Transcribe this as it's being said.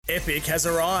Epic has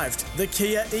arrived. The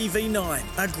Kia EV9,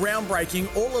 a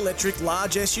groundbreaking all-electric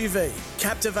large SUV,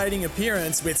 captivating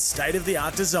appearance with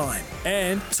state-of-the-art design.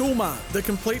 And Toolmart, the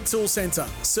complete tool centre,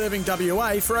 serving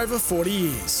WA for over 40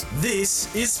 years.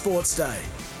 This is Sports Day.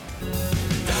 Don't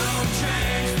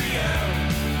change for you.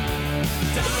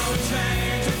 Don't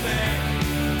change a thing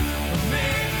for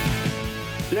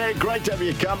me. Yeah, great to have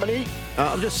your company.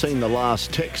 I've just seen the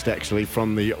last text, actually,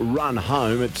 from the run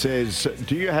home. It says,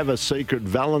 do you have a secret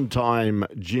Valentine,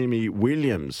 Jimmy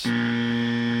Williams?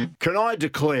 Can I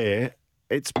declare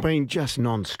it's been just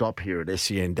non-stop here at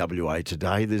SENWA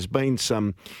today. There's been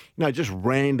some, just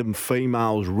random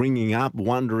females ringing up,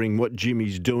 wondering what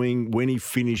Jimmy's doing, when he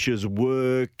finishes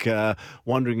work,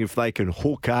 wondering if they can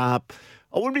hook up.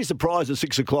 I wouldn't be surprised at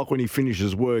 6 o'clock when he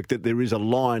finishes work that there is a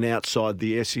line outside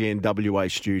the SENWA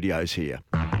studios here.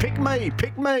 Pick me,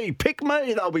 pick me, pick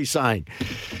me, they'll be saying.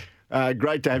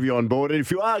 Great to have you on board. And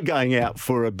if you are going out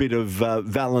for a bit of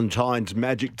Valentine's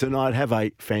magic tonight, have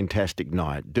a fantastic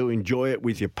night. Do enjoy it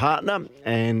with your partner.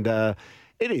 And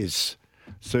it is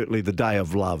certainly the day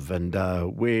of love. And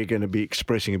we're going to be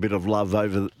expressing a bit of love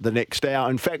over the next hour.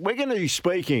 In fact, we're going to be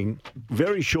speaking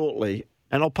very shortly,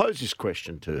 and I'll pose this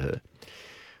question to her.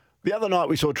 The other night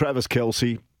we saw Travis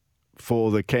Kelce for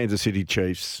the Kansas City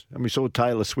Chiefs, and we saw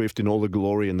Taylor Swift in all the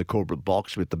glory in the corporate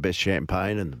box with the best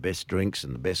champagne and the best drinks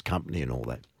and the best company and all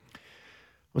that.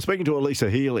 I'm speaking to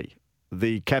Alyssa Healy,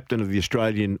 the captain of the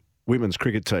Australian women's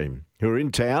cricket team, who are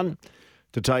in town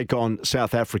to take on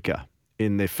South Africa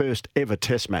in their first ever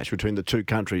test match between the two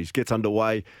countries. Gets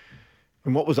underway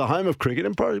in what was the home of cricket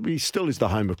and probably still is the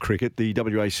home of cricket, the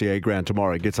WACA ground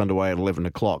tomorrow. Gets underway at 11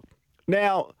 o'clock.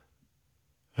 Now,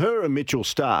 her and Mitchell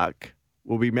Starc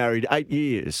will be married 8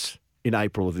 years in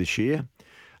April of this year,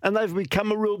 and they've become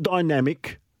a real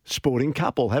dynamic sporting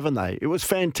couple, haven't they? It was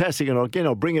fantastic, and again,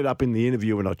 I'll bring it up in the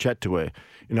interview when I chat to her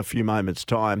in a few moments'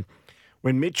 time.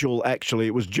 When Mitchell, actually,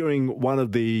 it was during one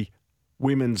of the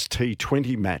women's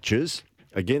T20 matches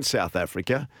against South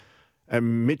Africa,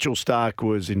 and Mitchell Starc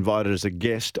was invited as a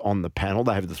guest on the panel.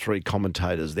 They have the three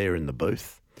commentators there in the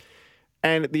booth.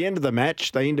 And at the end of the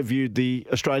match, they interviewed the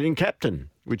Australian captain,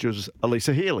 which was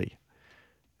Alyssa Healy.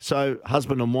 So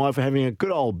husband and wife are having a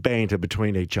good old banter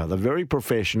between each other, very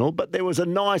professional, but there was a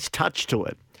nice touch to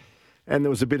it. And there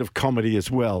was a bit of comedy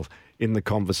as well in the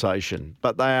conversation.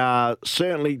 But they are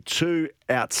certainly two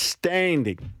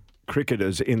outstanding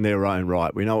cricketers in their own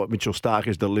right. We know what Mitchell Starc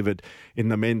has delivered in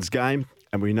the men's game,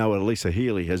 and we know what Alyssa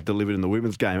Healy has delivered in the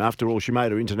women's game. After all, she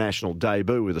made her international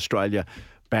debut with Australia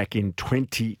back in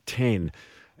 2010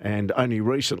 and only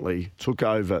recently took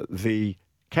over the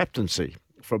captaincy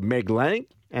from Meg Lanning.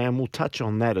 And we'll touch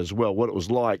on that as well, what it was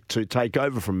like to take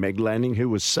over from Meg Lanning, who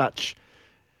was such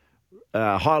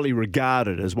highly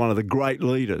regarded as one of the great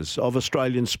leaders of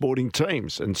Australian sporting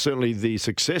teams, and certainly the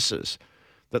successes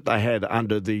that they had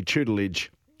under the tutelage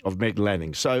of Meg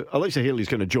Lanning. So Alyssa Healy is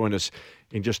going to join us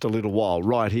in just a little while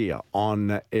right here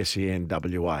on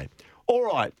SENWA. All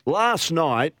right, last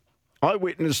night I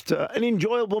witnessed an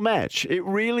enjoyable match. It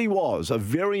really was a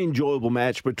very enjoyable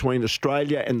match between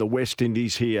Australia and the West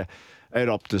Indies here at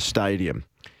Optus Stadium.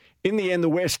 In the end, the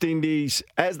West Indies,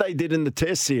 as they did in the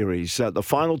Test series, the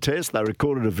final Test, they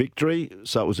recorded a victory,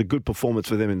 so it was a good performance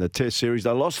for them in the Test series.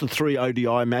 They lost the 3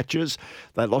 ODI matches.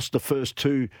 They lost the first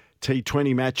 2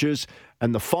 T20 matches,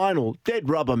 and the final dead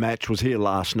rubber match was here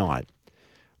last night.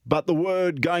 But the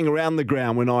word going around the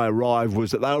ground when I arrived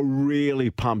was that they were really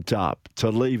pumped up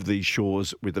to leave these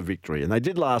shores with a victory. And they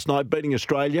did last night, beating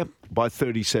Australia by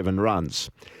 37 runs.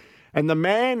 And the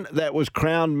man that was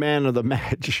crowned man of the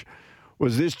match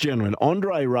was this gentleman,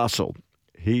 Andre Russell.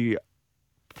 He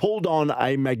pulled on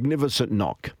a magnificent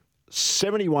knock.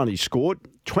 71 he scored,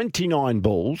 29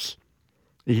 balls.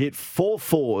 He hit 4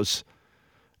 fours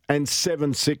and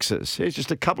 7 sixes. Here's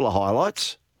just a couple of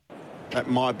highlights. That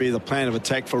might be the plan of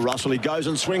attack for Russell. He goes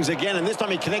and swings again, and this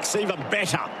time he connects even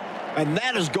better. And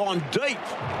that has gone deep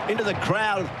into the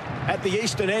crowd at the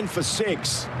eastern end for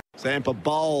 6. Zampa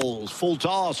bowls, full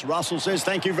toss. Russell says,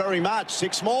 thank you very much.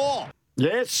 6 more.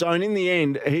 Yes, so in the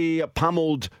end, he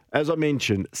pummeled, as I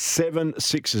mentioned, 7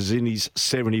 sixes in his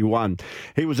 71.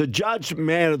 He was adjudged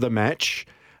man of the match,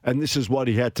 and this is what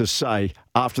he had to say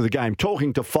after the game,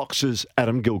 talking to Fox's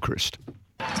Adam Gilchrist.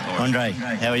 Andre,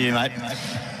 how are you, mate?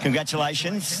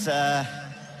 Congratulations.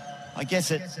 I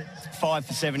guess at 5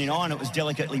 for 79, it was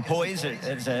delicately poised.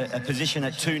 It's a position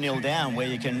at 2-0 down where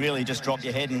you can really just drop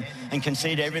your head and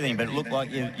concede everything. But it looked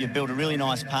like you built a really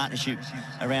nice partnership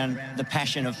around the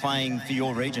passion of playing for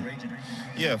your region.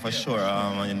 Yeah, for sure.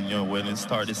 When we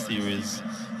started the series,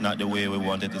 not the way we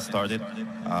wanted to start it.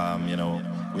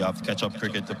 We have catch-up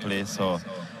cricket to play, so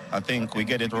I think we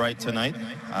get it right tonight,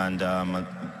 and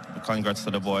congrats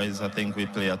to the boys. I think we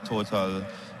play a total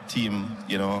team,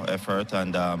 effort,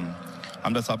 and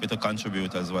I'm just happy to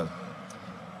contribute as well.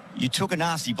 You took a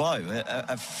nasty blow,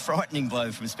 a frightening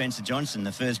blow from Spencer Johnson.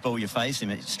 The first ball you faced him,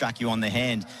 it struck you on the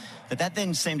hand. But that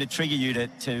then seemed to trigger you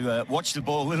to watch the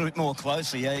ball a little bit more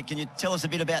closely. Can you tell us a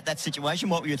bit about that situation?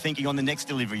 What were you thinking on the next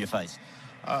delivery you faced?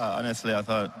 Honestly, I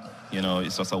thought,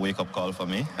 it's just a wake-up call for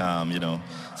me.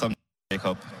 Some wake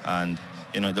up and,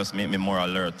 it just made me more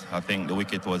alert. I think the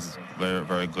wicket was very,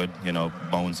 very good.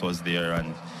 Bounce was there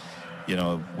and,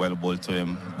 well bowled to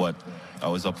him. But I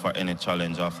was up for any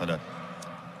challenge after that.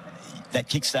 That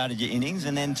kick-started your innings,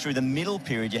 and then through the middle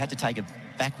period, you had to take a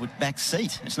back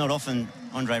seat. It's not often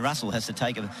Andre Russell has to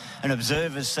take an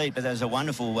observer's seat, but there was a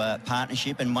wonderful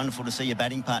partnership, and wonderful to see your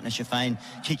batting partner, Shafane,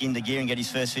 kick into gear and get his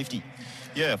first 50.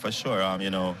 Yeah, for sure. I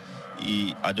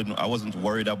wasn't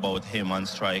worried about him on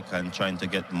strike and trying to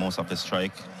get most of the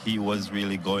strike. He was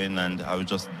really going, and I was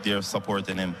just there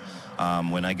supporting him.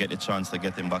 When I get the chance to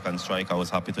get him back on strike, I was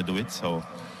happy to do it. So,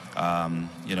 I'm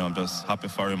just happy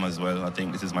for him as well. I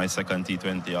think this is my second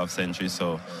T20 half century.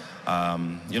 So,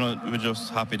 we're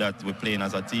just happy that we're playing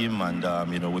as a team and,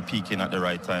 we're peaking at the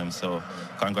right time. So,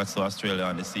 congrats to Australia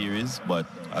on the series. But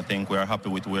I think we're happy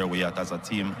with where we're at as a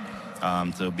team.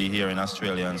 To be here in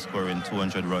Australia and scoring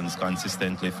 200 runs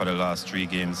consistently for the last 3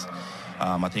 games.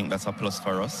 I think that's a plus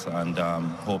for us, and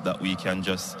hope that we can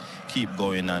just keep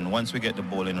going. And once we get the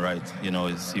bowling right,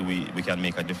 we can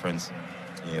make a difference.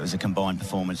 Yeah, it was a combined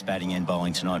performance, batting and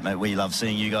bowling tonight, mate. We love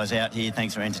seeing you guys out here.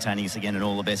 Thanks for entertaining us again, and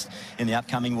all the best in the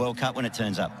upcoming World Cup when it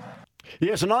turns up.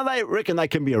 Yes, and they reckon they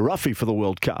can be a roughie for the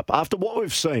World Cup. After what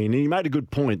we've seen, and he made a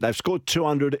good point, they've scored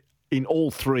 200 in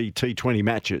all 3 T20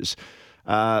 matches.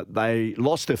 They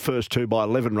lost their first 2 by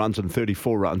 11 runs and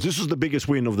 34 runs. This was the biggest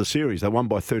win of the series. They won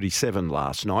by 37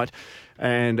 last night.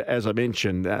 And as I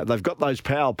mentioned, they've got those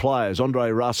power players,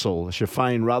 Andre Russell,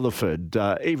 Shafane Rutherford,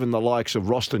 even the likes of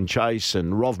Roston Chase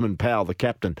and Rovman Powell, the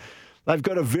captain. They've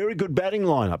got a very good batting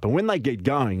lineup. And when they get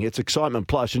going, it's excitement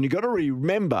plus. And you've got to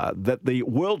remember that the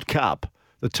World Cup,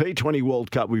 the T20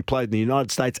 World Cup, we played in the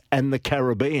United States and the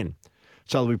Caribbean.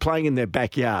 So they'll be playing in their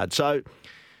backyard. So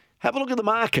have a look at the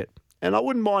market. And I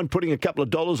wouldn't mind putting a couple of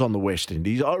dollars on the West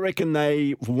Indies. I reckon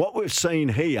from what we've seen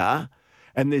here,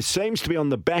 and there seems to be on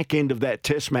the back end of that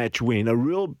Test match win, a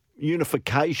real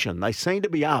unification. They seem to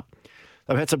be up.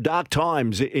 They've had some dark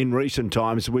times in recent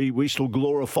times. We still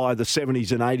glorify the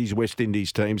 70s and 80s West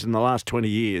Indies teams. In the last 20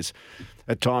 years,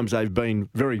 at times they've been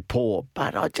very poor.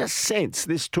 But I just sense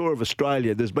this tour of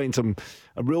Australia, there's been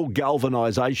a real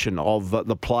galvanisation of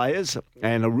the players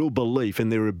and a real belief in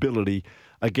their ability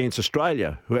against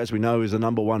Australia, who, as we know, is the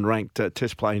number 1 ranked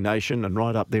Test playing nation and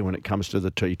right up there when it comes to the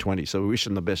T20. So we wish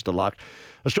them the best of luck.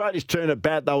 Australia's turn at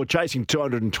bat. They were chasing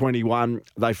 221.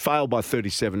 They failed by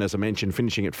 37, as I mentioned,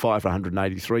 finishing at 5 for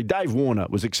 183. Dave Warner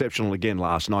was exceptional again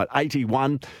last night.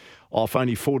 81 off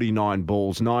only 49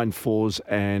 balls, 9 fours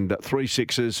and 3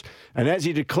 sixes. And as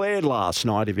he declared last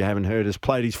night, if you haven't heard, has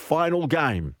played his final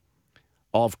game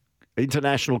of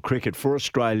international cricket for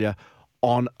Australia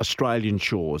on Australian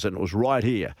shores, and it was right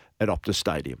here at Optus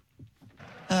Stadium.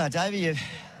 Davey,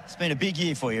 it's been a big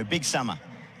year for you, a big summer,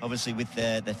 obviously with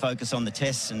the focus on the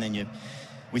tests, and then you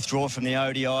withdraw from the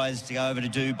ODIs to go over to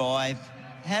Dubai.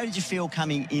 How did you feel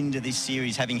coming into this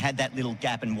series, having had that little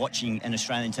gap and watching an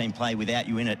Australian team play without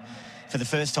you in it for the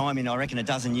first time in, I reckon, a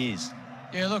dozen years?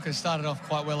 Yeah, look, it started off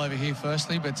quite well over here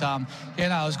firstly, but it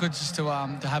was good just to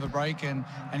have a break and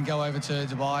go over to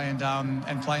Dubai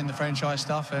and play in the franchise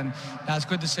stuff. And it's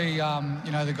good to see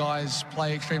the guys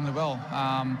play extremely well.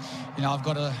 I've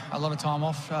got a lot of time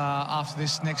off after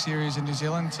this next series in New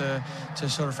Zealand to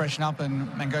sort of freshen up and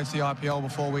go to the IPL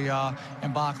before we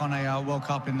embark on a World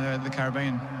Cup in the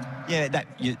Caribbean. Yeah,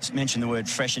 you mentioned the word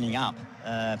freshening up.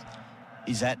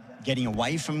 Is that getting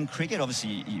away from cricket?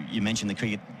 Obviously, you mentioned the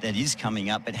cricket that is coming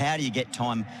up, but how do you get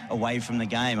time away from the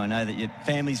game? I know that your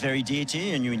family's very dear to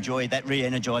you and you enjoy that,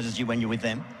 re-energises you when you're with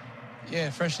them.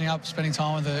 Yeah, freshening up, spending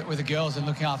time with the girls and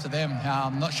looking after them.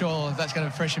 I'm not sure if that's going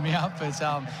to freshen me up, but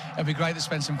it'd be great to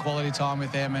spend some quality time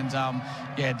with them and,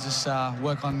 just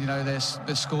work on, their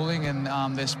schooling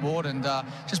and their sport and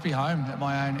just be home in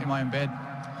my own bed.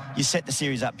 You set the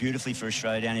series up beautifully for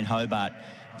Australia down in Hobart.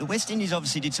 The West Indies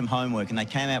obviously did some homework and they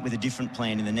came out with a different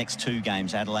plan in the next 2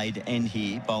 games, Adelaide and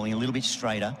here, bowling a little bit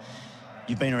straighter.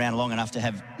 You've been around long enough to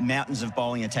have mountains of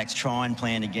bowling attacks try and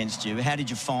plan against you. How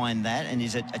did you find that, and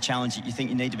is it a challenge that you think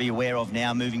you need to be aware of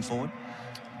now moving forward?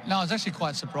 No, I was actually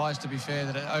quite surprised, to be fair,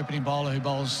 that an opening bowler who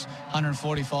bowls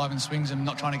 145 and swings them,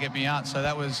 not trying to get me out. So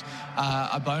that was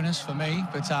a bonus for me.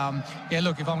 But,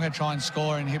 look, if I'm going to try and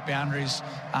score and hit boundaries,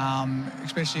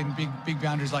 especially in big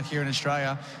boundaries like here in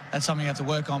Australia, that's something you have to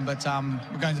work on. But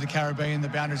we're going to the Caribbean. The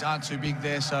boundaries aren't too big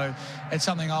there. So it's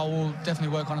something I will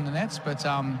definitely work on in the nets. But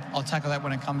I'll tackle that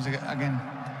when it comes again.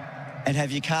 And have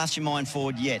you cast your mind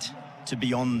forward yet to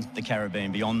beyond the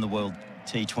Caribbean, beyond the World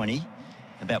T20,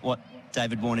 about what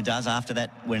David Warner does after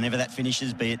that, whenever that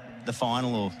finishes, be it the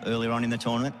final or earlier on in the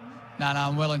tournament? No,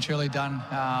 I'm well and truly done.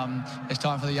 It's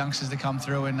time for the youngsters to come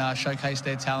through and showcase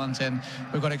their talent, and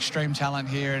we've got extreme talent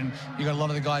here, and you've got a lot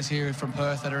of the guys here from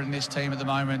Perth that are in this team at the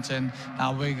moment, and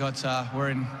we're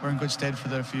in good stead for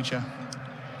the future.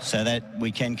 So that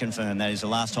we can confirm that is the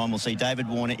last time we'll see David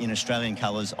Warner in Australian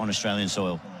colours on Australian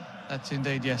soil. That's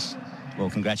indeed, yes. Well,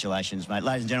 congratulations, mate.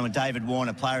 Ladies and gentlemen, David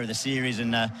Warner, player of the series,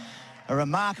 and a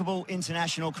remarkable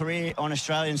international career on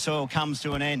Australian soil comes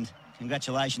to an end.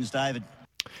 Congratulations, David.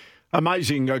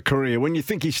 Amazing career. When you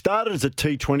think he started as a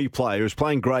T20 player, he was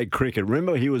playing grade cricket.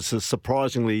 Remember, he was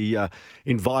surprisingly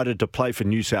invited to play for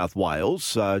New South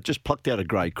Wales, just plucked out of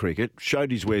grade cricket,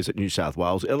 showed his wares at New South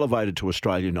Wales, elevated to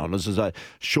Australian honours as a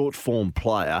short-form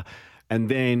player, and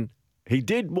then he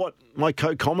did what my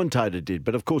co-commentator did,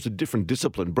 but of course a different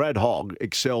discipline. Brad Hogg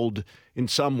excelled in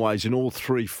some ways in all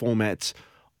three formats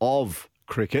of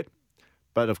cricket.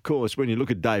 But of course, when you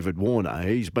look at David Warner,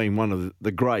 he's been one of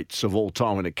the greats of all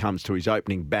time when it comes to his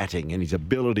opening batting and his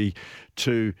ability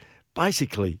to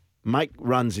basically make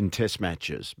runs in test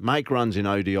matches, make runs in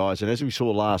ODIs, and as we saw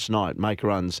last night, make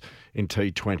runs in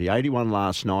T20. 81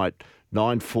 last night,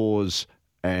 9 fours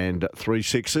and 3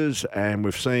 sixes, and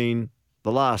we've seen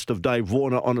the last of Dave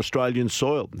Warner on Australian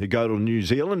soil. He'll go to New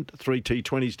Zealand, 3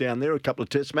 T20s down there, a couple of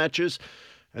test matches,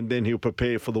 and then he'll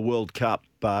prepare for the World Cup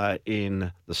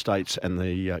in the States and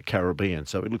the Caribbean.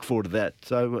 So we look forward to that.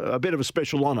 So a bit of a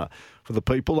special honour for the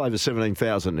people. Over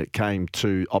 17,000 that came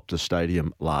to Optus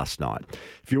Stadium last night.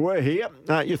 If you were here,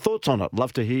 your thoughts on it.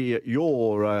 Love to hear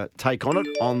your take on it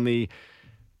on the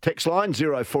text line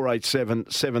 0487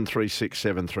 736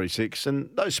 736. And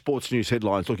those sports news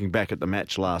headlines looking back at the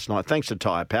match last night. Thanks to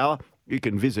Tyre Power. You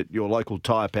can visit your local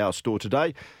Tyre Power store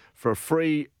today for a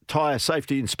free tyre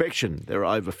safety inspection. There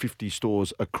are over 50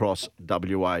 stores across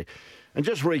WA. And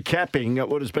just recapping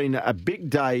what has been a big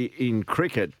day in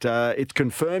cricket, it's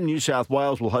confirmed New South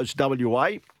Wales will host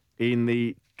WA in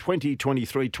the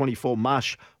 2023-24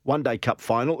 Marsh One Day Cup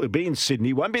final. It'll be in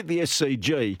Sydney, won't be at the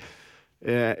SCG.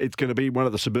 It's going to be one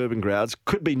of the suburban grounds.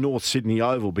 Could be North Sydney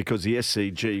Oval because the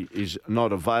SCG is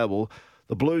not available.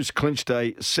 The Blues clinched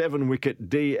a 7-wicket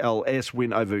DLS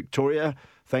win over Victoria,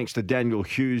 thanks to Daniel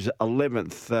Hughes'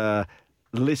 11th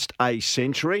List A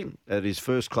century at his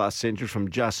first-class century from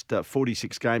just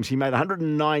 46 games. He made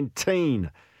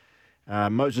 119.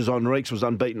 Moses Henriques was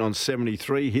unbeaten on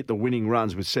 73, hit the winning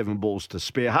runs with 7 balls to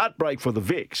spare. Heartbreak for the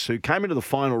Vics, who came into the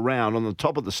final round on the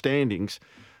top of the standings,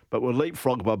 but were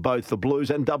leapfrogged by both the Blues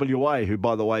and WA, who,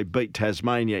 by the way, beat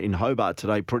Tasmania in Hobart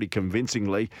today pretty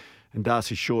convincingly. And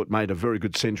Darcy Short made a very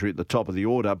good century at the top of the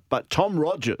order. But Tom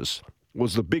Rogers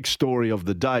was the big story of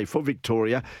the day for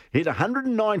Victoria. Hit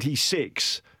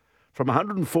 196 from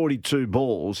 142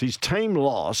 balls. His team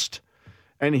lost,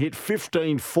 and he hit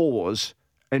 15 fours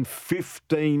and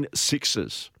 15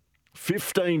 sixes.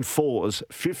 15 fours,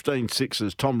 15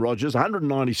 sixes. Tom Rogers,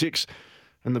 196,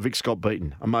 and the Vics got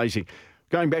beaten. Amazing.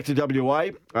 Going back to WA,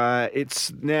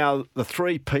 it's now the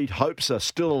 3 Pete Hopes are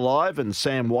still alive, and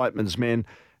Sam Whiteman's men,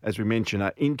 as we mentioned,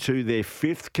 are into their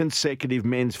 5th consecutive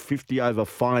men's 50-over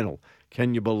final.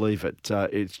 Can you believe it?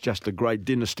 It's just a great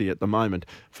dynasty at the moment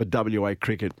for WA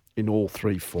cricket in all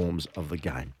 3 forms of the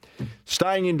game.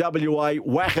 Staying in WA,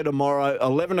 Wacker tomorrow,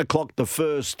 11 o'clock, the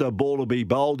first ball will be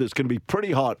bowled. It's going to be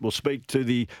pretty hot. We'll speak to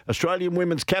the Australian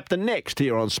women's captain next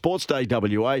here on Sports Day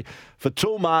WA for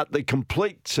Toolmart, the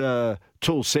complete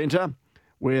tool centre,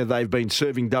 where they've been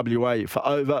serving WA for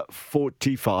over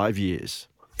 45 years.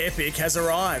 Epic has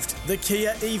arrived. The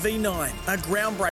Kia EV9, a groundbreaking